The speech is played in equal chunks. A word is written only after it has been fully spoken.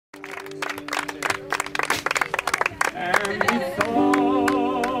And it's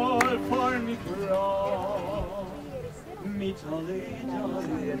all for me cross, me jolly,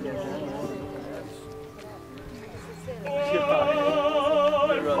 jolly cross. All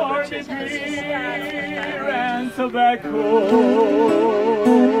for me beer and tobacco.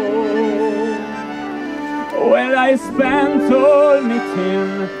 Well, I spent all me tin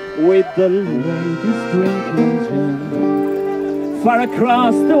with the ladies drinking gin, far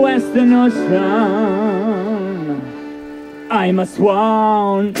across the Western Ocean I must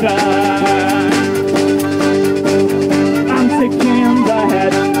wander. I'm sick in the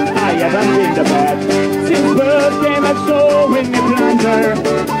head, I haven't been to bed since birth came a show with me plunger.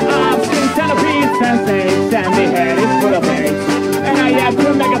 I've seen centipedes and snakes, and the head is full of eggs, and I have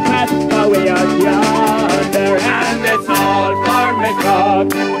to make a path away out yonder. And it's all for me cock,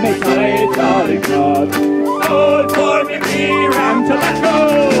 me jolly, jolly cock. All for me beer and tobacco.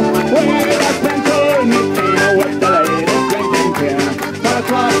 Well, I spent all me time with the ladies drinking gin, but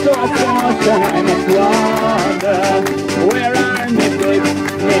across the Western Ocean I must wander. Where are me pigs?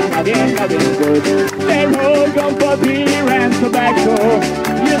 Nothing good. They're all gone for beer and tobacco.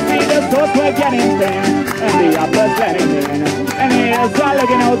 You see the sauce we're getting thin, and the uppers letting in, and here's all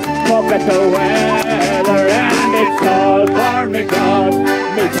looking out for better weather. And it's all for me God,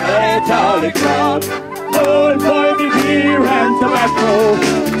 me jolly, jolly God. All for me beer and tobacco.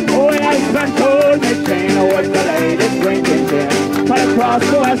 Oh, I spent all my chain with the ladies drinking gin, but across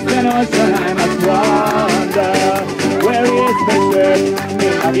the Western Ocean I must wander. Where is my shirt?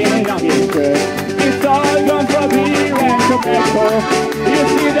 Me noggin shirt. It's all gone for beer and tobacco. You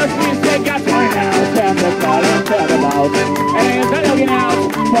see the sweets they got right out, and the colors turn about, and it's looking out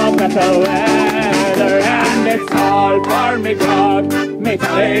for better weather. And it's all for me God, me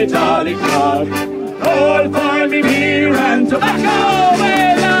jolly, jolly God. All for me beer and tobacco.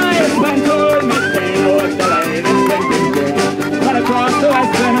 Well, I spent all my time with the ladies drinking gin, but across the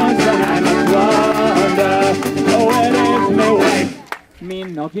Western Ocean I must wander. Oh, where is my wife? Me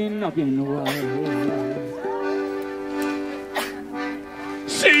knocking wife.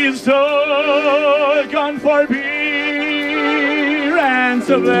 She's all gone for beer and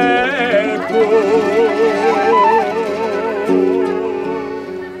tobacco.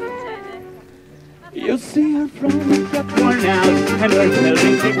 You see her from the cup worn out, and her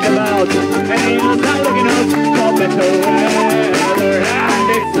children kicked about, and he's not looking out for better weather. And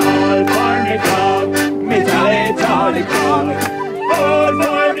it's all for me cock, me jolly, jolly cock. All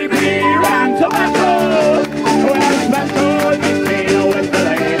for me beer and tobacco. Well, I spent all my time with the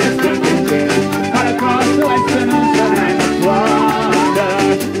ladies drinking gin, but across the Western Ocean I must wander.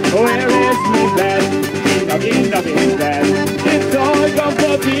 Where is me bed? Me noggin bed. It's all gone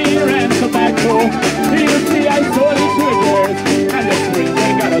for beer and tobacco. You see, I saw the triggers, and the spring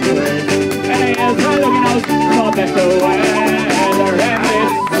they got a twist, and I am looking out for better weather. And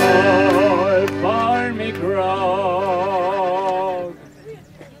it's all for me grog,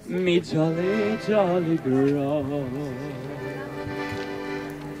 me jolly, jolly grog.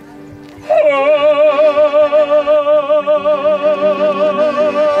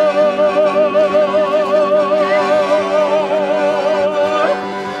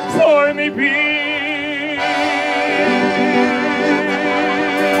 For me beer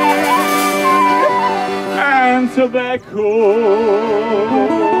and tobacco.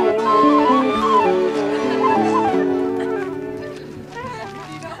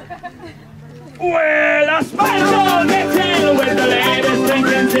 Well, I spent all my time with the ladies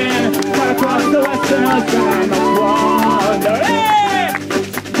drinking gin, but across the Western Ocean I must walk.